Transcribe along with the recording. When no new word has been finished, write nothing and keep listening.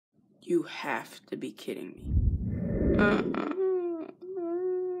You have to be kidding me.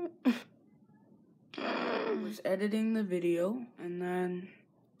 I was editing the video, and then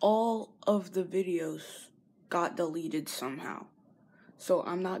all of the videos got deleted somehow. So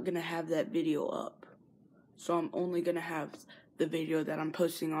I'm not gonna have that video up. So I'm only gonna have the video that I'm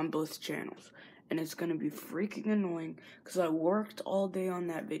posting on both channels. And it's gonna be freaking annoying because I worked all day on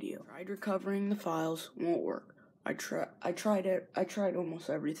that video. Tried recovering the files, won't work. I tried almost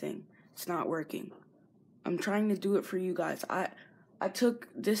everything. It's not working. I'm trying to do it for you guys. I took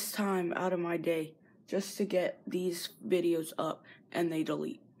this time out of my day just to get these videos up, and they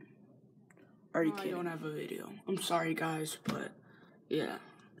delete. Are you kidding? I don't have a video. I'm sorry, guys, but yeah,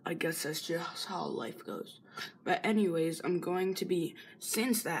 I guess that's just how life goes. But anyways,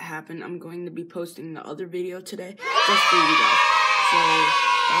 since that happened, I'm going to be posting the other video today just for you guys. So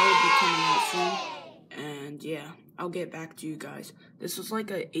that will be coming out soon. And yeah, I'll get back to you guys. This was like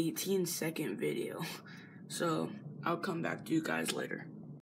a 18-second video. So I'll come back to you guys later.